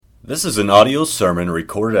This is an audio sermon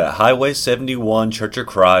recorded at Highway 71 Church of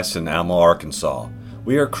Christ in Alma, Arkansas.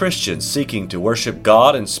 We are Christians seeking to worship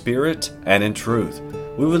God in spirit and in truth.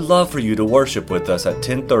 We would love for you to worship with us at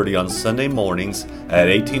 10:30 on Sunday mornings at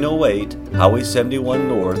 1808 Highway 71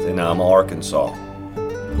 North in Alma, Arkansas.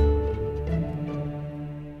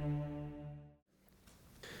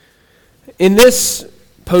 In this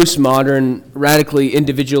postmodern, radically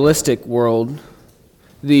individualistic world,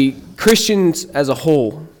 the Christians as a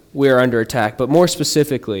whole, we are under attack, but more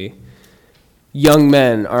specifically, young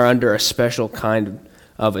men are under a special kind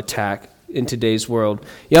of attack in today's world.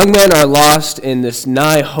 Young men are lost in this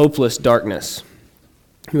nigh hopeless darkness,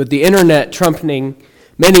 with the internet trumpeting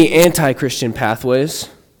many anti-Christian pathways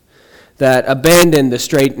that abandon the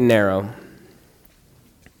straight and narrow.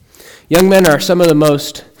 Young men are some of the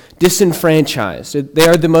most disenfranchised. They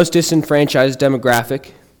are the most disenfranchised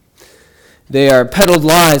demographic. They are peddled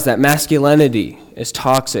lies that masculinity is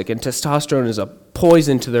toxic and testosterone is a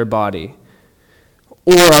poison to their body.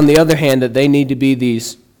 Or, on the other hand, that they need to be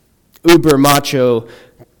these uber macho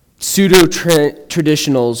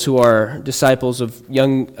pseudo-traditionals who are disciples of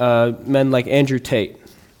young men like Andrew Tate,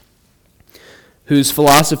 whose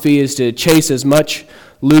philosophy is to chase as much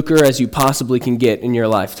lucre as you possibly can get in your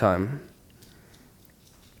lifetime.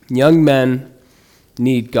 Young men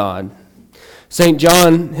need God. St.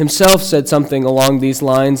 John himself said something along these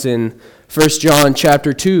lines in 1 John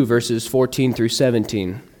chapter 2, verses 14 through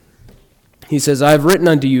 17. He says, I have written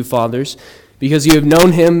unto you, fathers, because ye have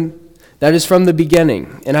known him that is from the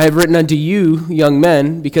beginning. And I have written unto you, young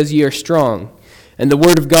men, because ye are strong. And the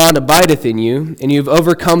word of God abideth in you, and you have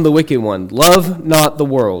overcome the wicked one. Love not the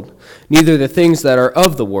world, neither the things that are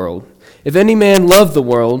of the world. If any man love the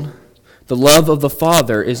world, the love of the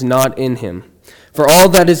Father is not in him. For all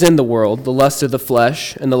that is in the world, the lust of the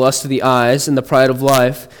flesh, and the lust of the eyes, and the pride of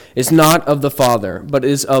life, is not of the Father, but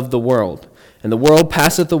is of the world. And the world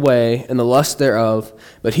passeth away, and the lust thereof,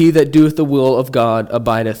 but he that doeth the will of God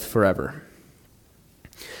abideth forever.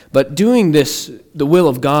 But doing this, the will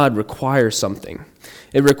of God, requires something.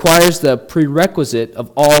 It requires the prerequisite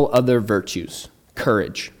of all other virtues,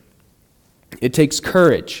 courage. It takes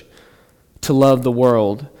courage to love the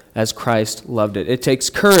world as Christ loved it. It takes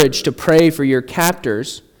courage to pray for your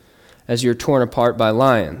captors as you're torn apart by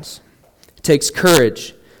lions. It takes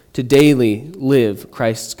courage to daily live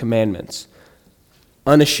Christ's commandments,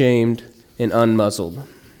 unashamed and unmuzzled.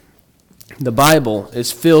 The Bible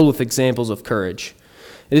is filled with examples of courage.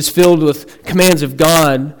 It is filled with commands of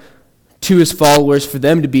God to his followers for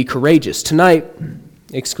them to be courageous. Tonight,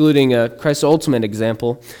 excluding Christ's ultimate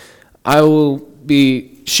example, I will be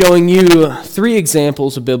showing you 3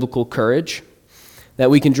 examples of biblical courage that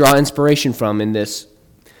we can draw inspiration from in this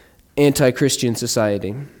anti-Christian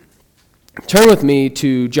society. Turn with me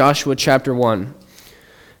to Joshua chapter 1.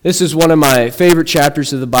 This is one of my favorite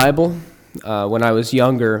chapters of the Bible. When I was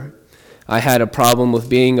younger, I had a problem with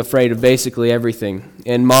being afraid of basically everything.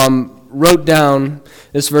 And Mom wrote down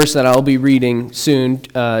this verse that I'll be reading soon,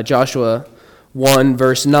 Joshua 1,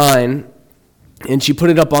 verse 9, and she put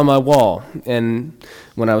it up on my wall. And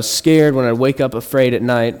when I was scared, when I'd wake up afraid at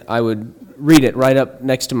night, I would read it right up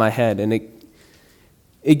next to my head. And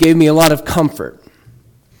it gave me a lot of comfort.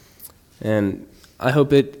 And I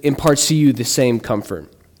hope it imparts to you the same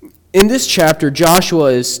comfort. In this chapter, Joshua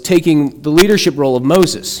is taking the leadership role of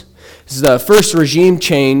Moses. This is the first regime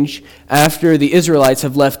change after the Israelites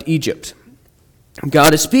have left Egypt.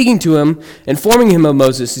 God is speaking to him, informing him of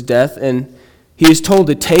Moses' death, and he is told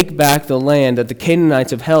to take back the land that the Canaanites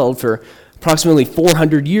have held for approximately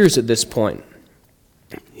 400 years at this point.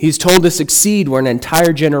 He's told to succeed where an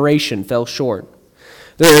entire generation fell short.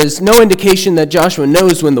 There is no indication that Joshua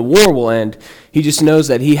knows when the war will end. He just knows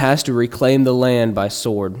that he has to reclaim the land by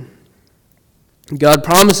sword. God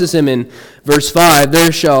promises him in verse 5,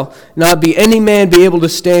 there shall not be any man be able to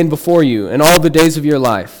stand before you in all the days of your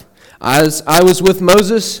life. As I was with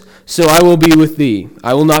Moses, so I will be with thee.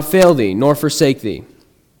 I will not fail thee, nor forsake thee.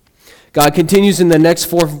 God continues in the next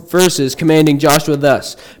 4 verses, commanding Joshua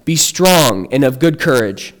thus, be strong and of good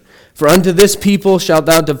courage. For unto this people shalt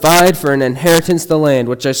thou divide for an inheritance the land,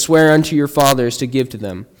 which I swear unto your fathers to give to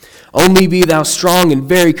them. Only be thou strong and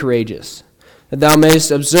very courageous, that thou mayest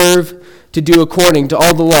observe to do according to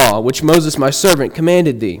all the law, which Moses my servant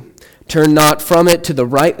commanded thee. Turn not from it to the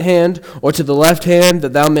right hand or to the left hand,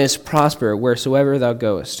 that thou mayest prosper wheresoever thou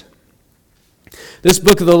goest. This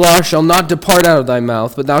book of the law shall not depart out of thy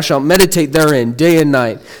mouth, but thou shalt meditate therein day and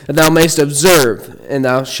night, that thou mayest observe, and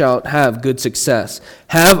thou shalt have good success.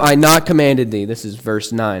 Have I not commanded thee? This is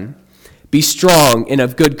verse 9. Be strong and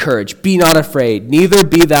of good courage. Be not afraid, neither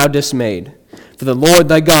be thou dismayed. for the Lord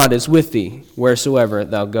thy God is with thee wheresoever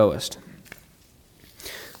thou goest.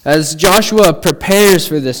 As Joshua prepares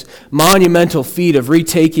for this monumental feat of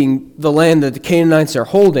retaking the land that the Canaanites are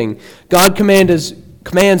holding, God commands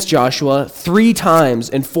Joshua 3 times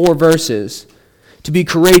in 4 verses to be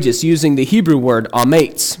courageous, using the Hebrew word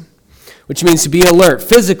ametz, which means to be alert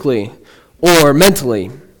physically or mentally,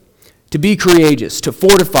 to be courageous, to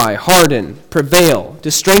fortify, harden, prevail, to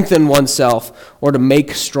strengthen oneself, or to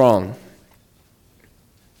make strong.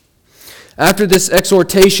 After this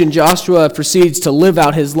exhortation, Joshua proceeds to live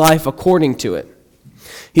out his life according to it.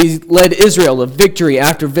 He led Israel to victory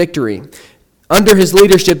after victory. Under his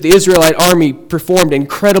leadership, the Israelite army performed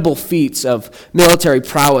incredible feats of military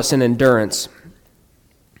prowess and endurance.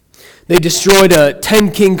 They destroyed a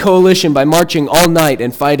 10-king coalition by marching all night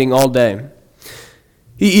and fighting all day.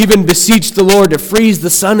 He even beseeched the Lord to freeze the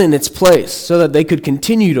sun in its place so that they could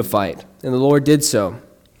continue to fight, and the Lord did so.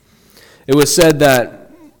 It was said that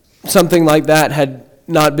something like that had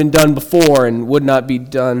not been done before and would not be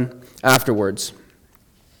done afterwards.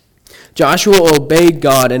 Joshua obeyed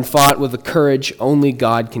God and fought with the courage only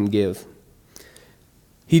God can give.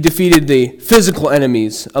 He defeated the physical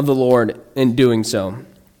enemies of the Lord in doing so.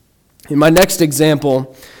 In my next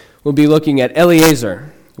example, we'll be looking at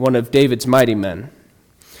Eleazar, one of David's mighty men.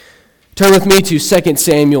 Turn with me to 2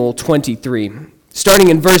 Samuel 23. Starting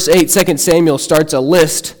in verse 8, 2 Samuel starts a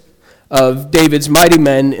list of David's mighty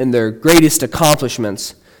men and their greatest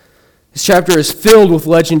accomplishments. This chapter is filled with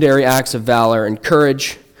legendary acts of valor and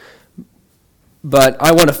courage, but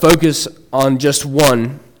I want to focus on just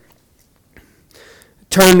one.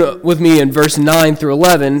 Turn with me in verse 9 through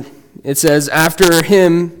 11. It says, "After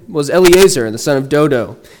him was Eleazar, the son of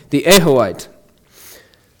Dodo, the Ahohite,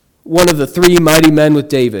 one of the 3 mighty men with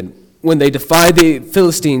David, when they defied the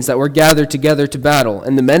Philistines that were gathered together to battle,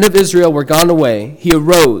 and the men of Israel were gone away, he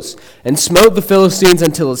arose and smote the Philistines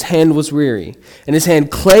until his hand was weary, and his hand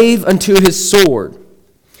clave unto his sword.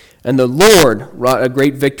 And the Lord wrought a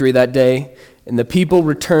great victory that day, and the people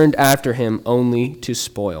returned after him only to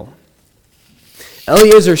spoil."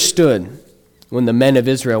 Eleazar stood when the men of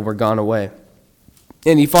Israel were gone away,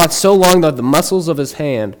 and he fought so long that the muscles of his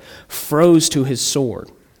hand froze to his sword.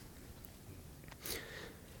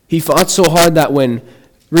 He fought so hard that when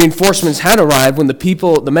reinforcements had arrived, when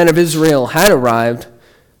the men of Israel had arrived,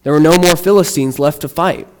 there were no more Philistines left to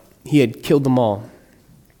fight. He had killed them all.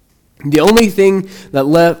 The only thing that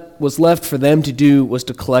was left for them to do was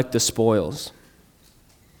to collect the spoils.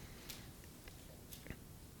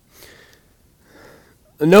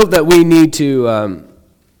 A note that we need to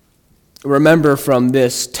remember from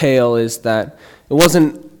this tale is that it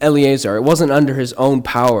wasn't Eleazar, it wasn't under his own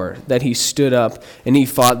power that he stood up and he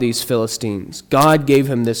fought these Philistines. God gave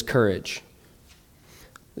him this courage.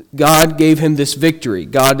 God gave him this victory.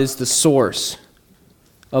 God is the source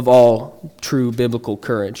of all true biblical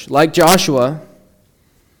courage. Like Joshua,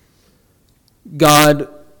 God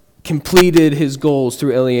completed his goals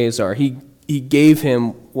through Eleazar. He gave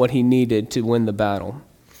him what he needed to win the battle.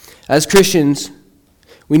 As Christians,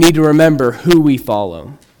 we need to remember who we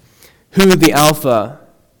follow, who the Alpha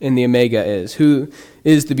and the Omega is, who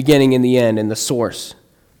is the beginning and the end and the source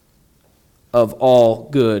of all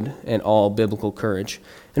good and all biblical courage.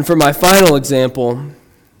 And for my final example,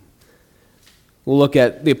 we'll look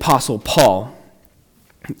at the Apostle Paul.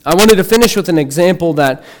 I wanted to finish with an example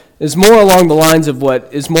that is more along the lines of what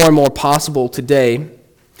is more and more possible today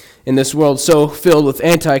in this world so filled with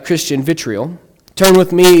anti-Christian vitriol. Turn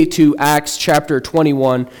with me to Acts chapter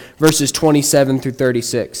 21, verses 27 through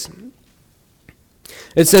 36.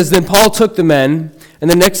 It says, "Then Paul took the men, and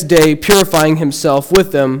the next day, purifying himself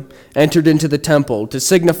with them, entered into the temple to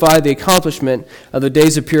signify the accomplishment of the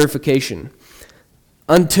days of purification,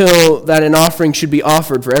 until that an offering should be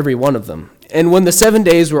offered for every one of them. And when the 7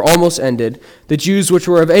 days were almost ended, the Jews which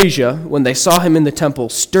were of Asia, when they saw him in the temple,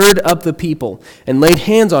 stirred up the people, and laid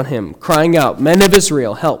hands on him, crying out, 'Men of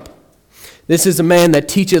Israel, help! This is a man that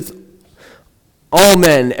teacheth all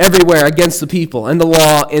men everywhere against the people, and the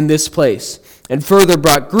law in this place. And further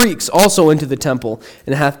brought Greeks also into the temple,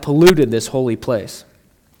 and hath polluted this holy place.'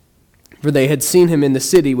 For they had seen him in the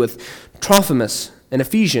city with Trophimus, an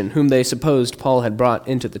Ephesian, whom they supposed Paul had brought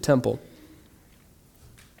into the temple.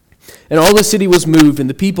 And all the city was moved, and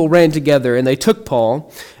the people ran together, and they took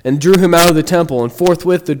Paul, and drew him out of the temple, and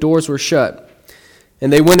forthwith the doors were shut.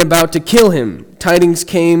 And they went about to kill him. Tidings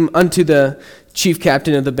came unto the chief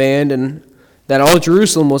captain of the band, and that all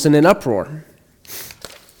Jerusalem was in an uproar,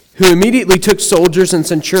 who immediately took soldiers and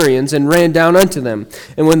centurions and ran down unto them.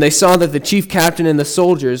 And when they saw that the chief captain and the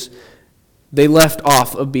soldiers, they left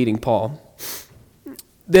off of beating Paul.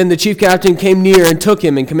 Then the chief captain came near and took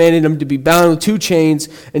him and commanded him to be bound with 2 chains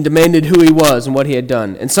and demanded who he was and what he had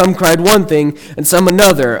done. And some cried one thing and some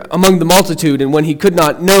another among the multitude. And when he could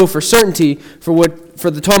not know for certainty for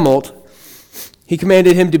the tumult, he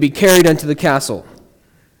commanded him to be carried unto the castle.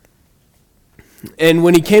 And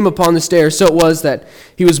when he came upon the stairs, so it was that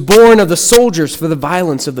he was borne of the soldiers for the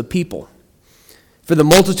violence of the people. For the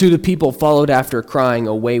multitude of people followed after, crying,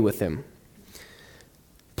 "Away with him."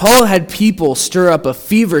 Paul had people stir up a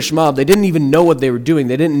feverish mob. They didn't even know what they were doing.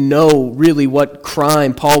 They didn't know really what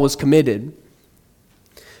crime Paul was committed.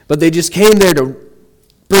 But they just came there to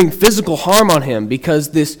bring physical harm on him because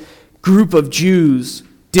this group of Jews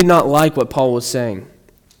did not like what Paul was saying.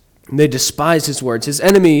 They despised his words. His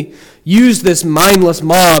enemy used this mindless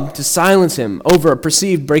mob to silence him over a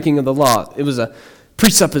perceived breaking of the law. It was a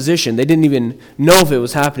presupposition. They didn't even know if it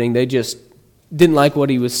was happening. They just didn't like what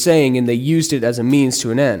he was saying, and they used it as a means to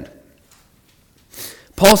an end.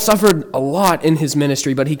 Paul suffered a lot in his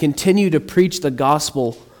ministry, but he continued to preach the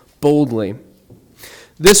gospel boldly.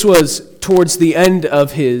 This was towards the end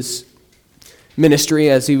of his ministry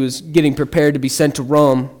as he was getting prepared to be sent to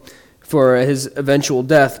Rome for his eventual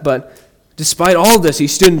death. But despite all this, he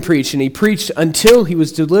stood and preached, and he preached until he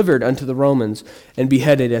was delivered unto the Romans and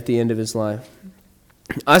beheaded at the end of his life.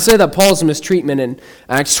 I say that Paul's mistreatment in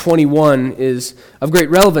Acts 21 is of great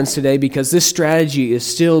relevance today because this strategy is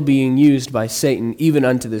still being used by Satan even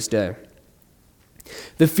unto this day.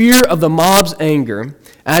 The fear of the mob's anger,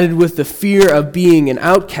 added with the fear of being an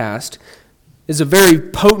outcast, is a very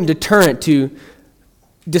potent deterrent to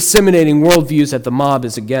disseminating worldviews that the mob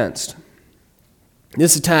is against.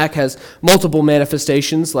 This attack has multiple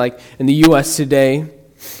manifestations, like in the U.S. today.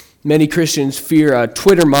 Many Christians fear a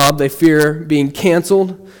Twitter mob. They fear being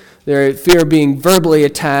canceled. They fear being verbally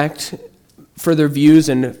attacked for their views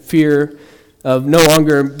and fear of no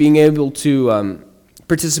longer being able to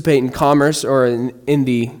participate in commerce or in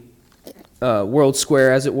the world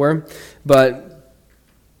square, as it were. But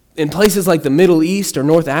in places like the Middle East or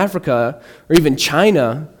North Africa or even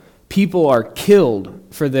China, people are killed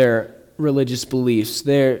for their religious beliefs.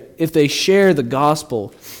 If they share the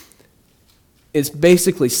gospel, it's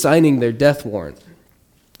basically signing their death warrant.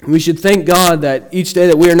 We should thank God that each day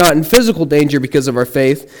that we are not in physical danger because of our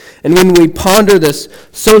faith. And when we ponder this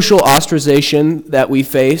social ostracization that we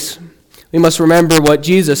face, we must remember what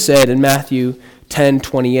Jesus said in Matthew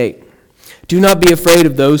 10:28. "Do not be afraid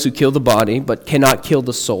of those who kill the body, but cannot kill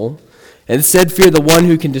the soul. Instead, fear the one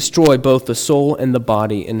who can destroy both the soul and the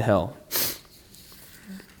body in hell."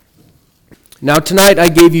 Now tonight I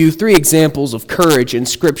gave you 3 examples of courage in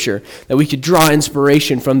Scripture that we could draw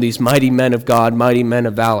inspiration from these mighty men of God, mighty men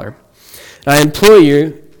of valor. And I implore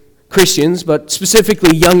you, Christians, but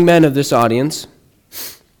specifically young men of this audience,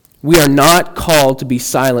 we are not called to be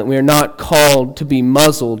silent. We are not called to be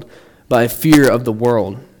muzzled by fear of the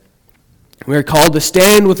world. We are called to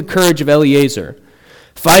stand with the courage of Eleazar,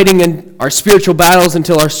 fighting in our spiritual battles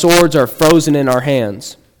until our swords are frozen in our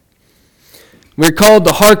hands. We are called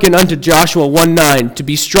to hearken unto Joshua 1:9, to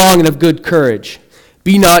be strong and of good courage.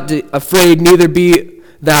 Be not afraid, neither be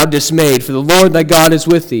thou dismayed, for the Lord thy God is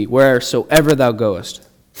with thee, wheresoever thou goest.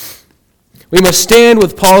 We must stand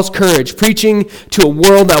with Paul's courage, preaching to a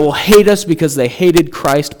world that will hate us because they hated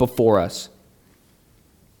Christ before us.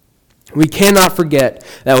 We cannot forget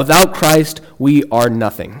that without Christ, we are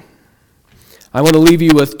nothing. I want to leave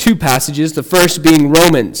you with 2 passages, the first being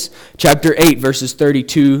Romans chapter 8, verses 30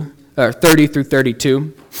 through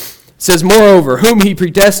 32. It says, "Moreover, whom he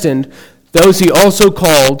predestined, those he also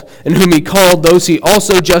called, and whom he called, those he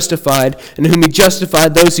also justified, and whom he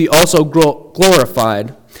justified, those he also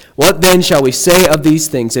glorified. What then shall we say of these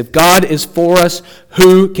things? If God is for us,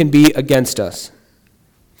 who can be against us?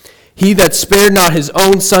 He that spared not his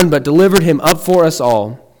own son, but delivered him up for us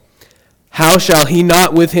all, how shall he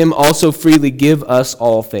not with him also freely give us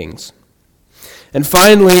all things?" And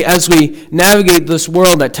finally, as we navigate this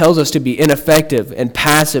world that tells us to be ineffective and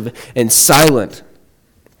passive and silent,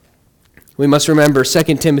 we must remember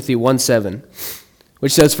 2 Timothy 1:7,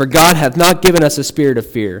 which says, "For God hath not given us a spirit of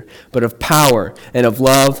fear, but of power and of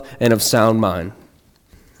love and of sound mind."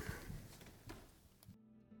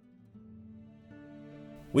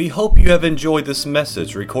 We hope you have enjoyed this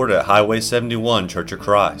message recorded at Highway 71 Church of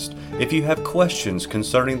Christ. If you have questions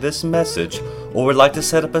concerning this message or would like to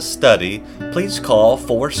set up a study, please call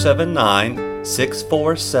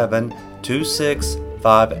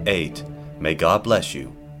 479-647-2658. May God bless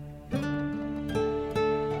you.